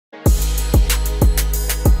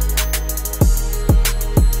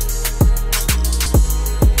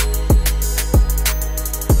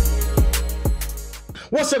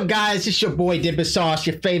What's up, guys? It's your boy Dipnsauce,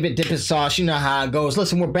 your favorite Dipnsauce. You know how it goes.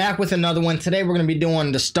 Listen, we're back with another one. Today, we're going to be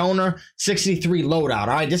doing the Stoner 63 loadout.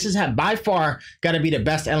 All right, this has by far got to be the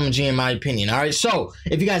best LMG in my opinion. All right, so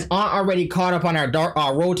if you guys aren't already caught up on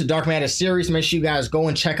our Road to Dark Matter series, make sure you guys go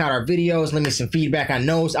and check out our videos. Leave me some feedback on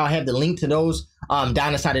those. I'll have the link to those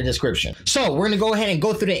down inside the description. So we're gonna go ahead and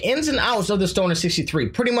go through the ins and outs of the Stoner 63,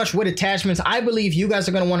 pretty much what attachments I believe you guys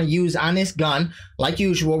are gonna want to use on this gun. Like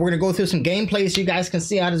usual, we're gonna go through some gameplay so you guys can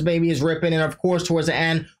see how this baby is ripping, and of course towards the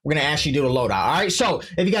end we're gonna actually do the loadout. All right, so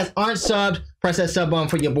if you guys aren't subbed, press that sub button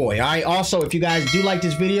for your boy. All right, also if you guys do like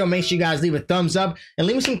this video, make sure you guys leave a thumbs up and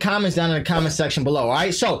leave me some comments down in the comment section below. All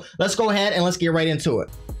right, so let's go ahead and let's get right into it.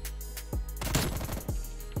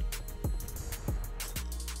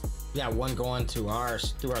 We got one going to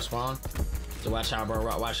through our spawn. So watch out, bro.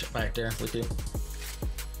 Watch it back there with you.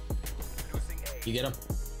 You get him?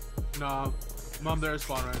 No, I'm there at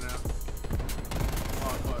spawn right now.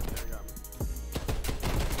 Oh, fuck. There, you got me.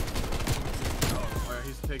 Oh, yeah,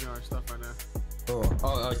 he's taking our stuff right now.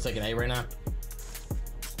 Oh, he's taking A right now?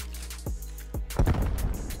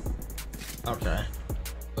 Okay.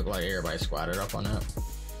 Look like everybody squatted up on that.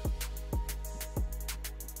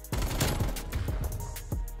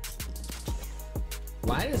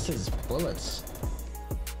 Why is his bullets?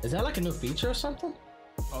 Is that like a new feature or something?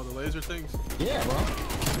 Oh, the laser things? Yeah, bro.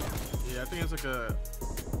 Yeah, I think it's like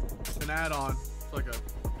an add-on. It's like a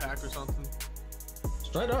pack or something.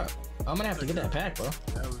 Straight up. I'm gonna have to get that pack, bro.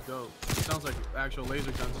 That was dope. It sounds like actual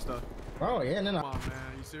laser guns and stuff. Bro, yeah, no. Come on,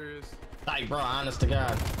 man. You serious? Like, bro, honest to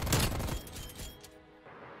God.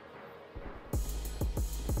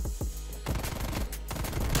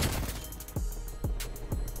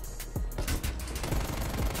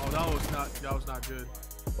 That was not good.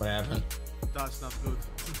 What happened? That's not good.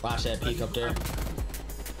 Watch that peek up there.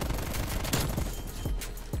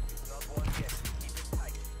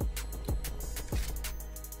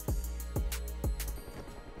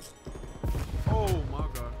 Oh my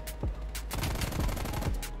god.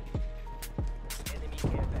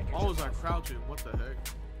 Oh, was I crouching? What the heck?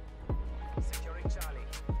 Securing Charlie.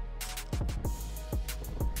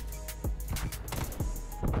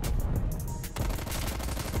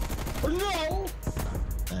 No!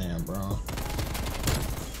 Damn, bro.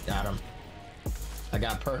 Got him. I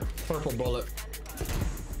got purple bullet.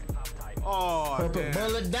 Oh, Purple damn.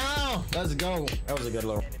 bullet down. Let's go. That was a good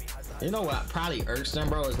load. You know what probably irks them,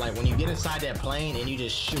 bro, is like when you get inside that plane and you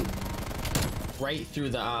just shoot right through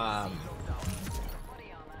the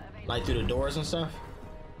like through the doors and stuff.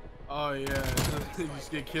 Oh yeah, you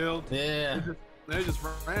just get killed. Yeah. They just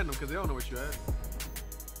random because they don't know where you at.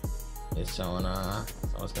 It's showing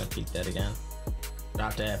someone's gonna peek that again.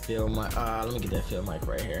 Drop that field mic. Let me get that field mic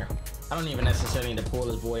right here. I don't even necessarily need to pull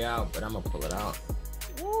this boy out, but I'm gonna pull it out.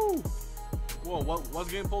 Woo! Whoa, what's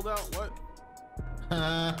getting pulled out? What?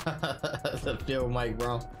 The field mic,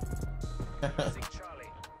 bro. I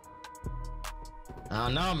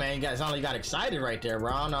don't know, man. You guys only got excited right there,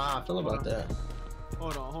 bro. I don't know how I feel about that.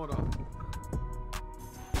 Hold on.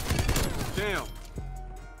 Damn.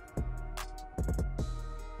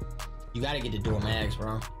 You gotta get the dual mags,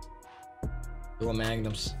 bro. Dual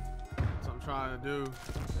magnums. That's what I'm trying to do.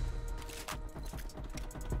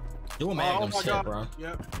 Dual magnums hit, bro.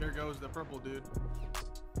 Yep, here goes the purple dude.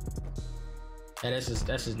 Yeah,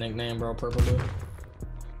 that's his nickname, bro. Purple dude.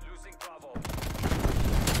 Losing Bravo.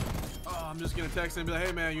 Oh, I'm just gonna text him and be like,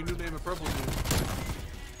 hey man, your new name is Purple Dude.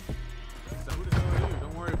 So who the hell are you?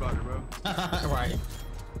 Don't worry about it, bro. Right.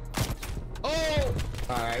 Oh!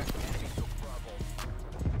 Alright.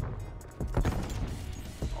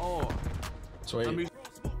 Oh. Sweet.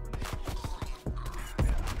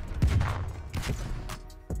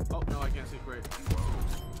 Oh, no, I can't see. Great.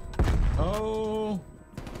 Oh.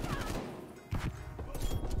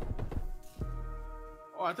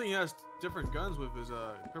 Oh, I think he has different guns with his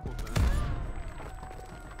purple thing.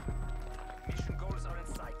 Mission goals are in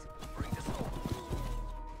sight. Bring the smoke.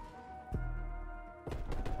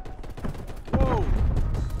 Whoa!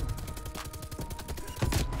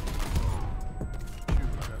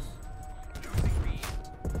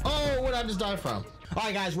 Oh, where'd I just die from? All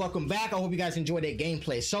right, guys, welcome back. I hope you guys enjoyed that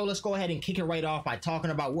gameplay. So let's go ahead and kick it right off by talking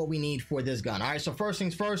about what we need for this gun. All right, so first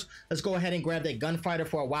things first, let's go ahead and grab that gunfighter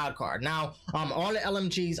for a wild card. Now, all the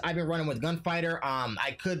LMGs I've been running with gunfighter.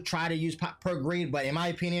 I could try to use per grade, but in my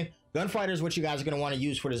opinion, gunfighter is what you guys are gonna want to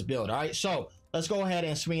use for this build. All right, so let's go ahead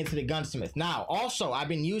and swing into the gunsmith. Now, also, I've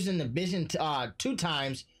been using the Vision 2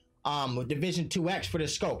 times with Division 2X for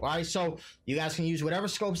this scope. All right, so you guys can use whatever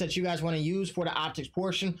scopes that you guys want to use for the optics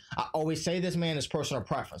portion. I always say this, man, is personal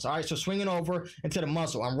preference. All right, so swinging over into the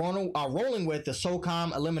muzzle, I'm rolling with the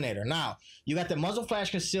SOCOM Eliminator. Now, you got the muzzle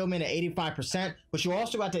flash concealment at 85%, but you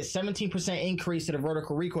also got that 17% increase to the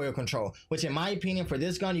vertical recoil control, which in my opinion, for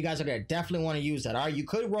this gun, you guys are gonna definitely want to use that. All right, you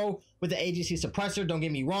could roll with the agency suppressor, don't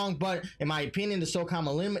get me wrong, but in my opinion, the SOCOM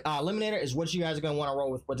Eliminator is what you guys are gonna want to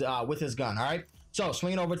roll with this gun. All right. So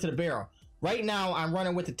swinging over to the barrel. Right now, I'm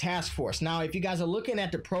running with the task force. Now, if you guys are looking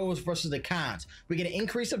at the pros versus the cons, we get an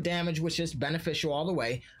increase of damage, which is beneficial all the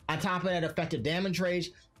way. On top of that, effective damage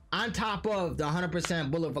range, on top of the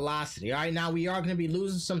 100% bullet velocity. All right, now we are going to be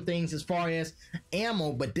losing some things as far as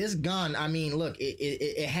ammo, but this gun, I mean, look,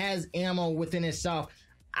 it has ammo within itself.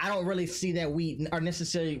 I don't really see that we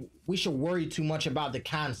should worry too much about the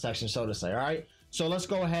con section, so to say. All right. So let's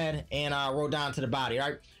go ahead and roll down to the body. All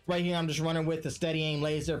right, right here I'm just running with the steady aim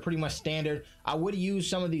laser, pretty much standard. I would use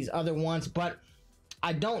some of these other ones, but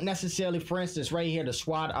I don't necessarily, for instance, right here, the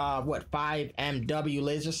SWAT 5MW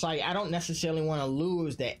laser sight, I don't necessarily want to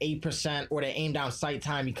lose that 8% or the aim down sight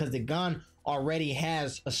time because the gun already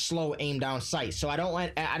has a slow aim down sight. So I don't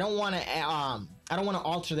want to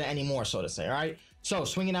alter that anymore, so to say. All right, so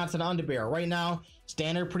swinging out to the underbarrel right now.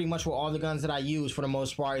 Standard pretty much with all the guns that I use for the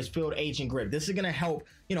most part is field agent grip. This is going to help,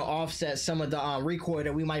 you know, offset some of the recoil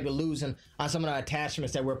that we might be losing on some of the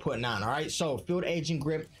attachments that we're putting on. All right, so field agent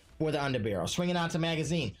grip for the underbarrel. Swinging out to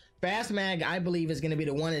magazine. Fast mag, I believe, is going to be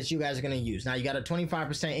the one that you guys are going to use. Now, you got a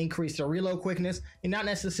 25% increase to reload quickness. You're not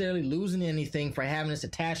necessarily losing anything for having this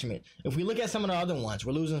attachment. If we look at some of the other ones,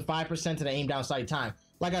 we're losing 5% to the aim down sight time.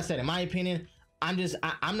 Like I said, in my opinion,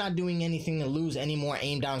 I'm not doing anything to lose any more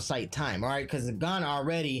aim down sight time, all right? Because the gun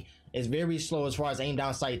already is very slow as far as aim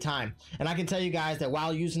down sight time. And I can tell you guys that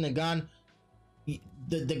while using the gun,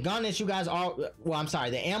 the gun that you guys are, well, I'm sorry,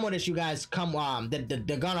 the ammo that you guys come,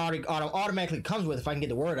 the gun automatically comes with, if I can get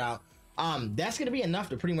the word out, that's going to be enough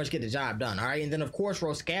to pretty much get the job done. All right, and then of course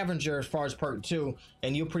roll scavenger as far as perk 2,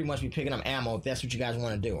 and you'll pretty much be picking up ammo if that's what you guys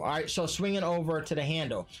want to do. All right, so swinging over to the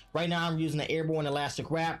handle. Right now I'm using the airborne elastic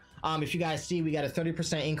wrap. If you guys see, we got a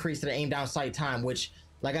 30% increase to the aim down sight time, which,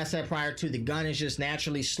 like I said prior to, the gun is just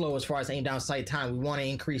naturally slow as far as aim down sight time. We want to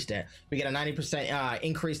increase that. We get a 90%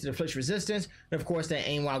 increase to the flinch resistance, and of course that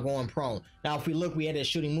aim while going prone. Now if we look, we had a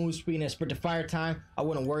shooting move speed and sprint to fire time. I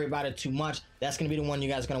wouldn't worry about it too much. That's going to be the one you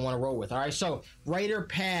guys are going to want to roll with. All right, so Raider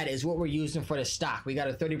pad is what we're using for the stock. We got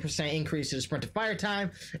a 30% increase to the sprint to fire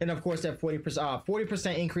time, and of course that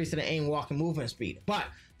 40% increase to the aim, walk, and movement speed. But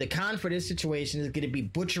the con for this situation is going to be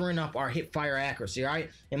butchering up our hip fire accuracy. All right,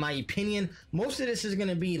 in my opinion, most of this is going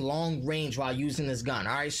to be long range while using this gun.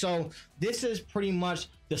 All right, so this is pretty much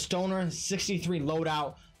the Stoner 63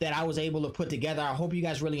 loadout that I was able to put together. I hope you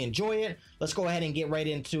guys really enjoy it. Let's go ahead and get right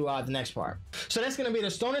into the next part. So that's going to be the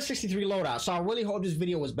Stoner 63 loadout. So I really hope this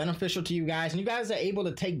video was beneficial to you guys, and you guys are able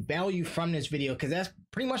to take value from this video, because that's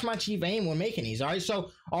pretty much my chief aim when making these. All right, so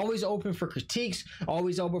always open for critiques,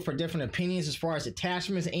 always open for different opinions as far as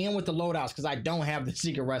attachments and with the loadouts, because I don't have the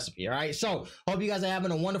secret recipe. All right, so hope you guys are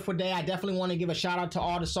having a wonderful day. I definitely want to give a shout out to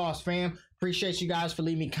all the Sauce fam. Appreciate you guys for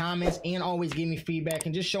leaving me comments and always giving me feedback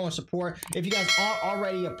and just showing support. If you guys are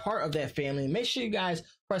already a part of that family, make sure you guys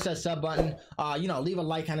press that sub button. You know, leave a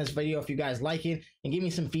like on this video if you guys like it, and give me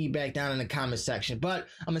some feedback down in the comment section. But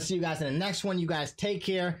I'm gonna see you guys in the next one. You guys take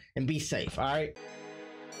care and be safe. All right.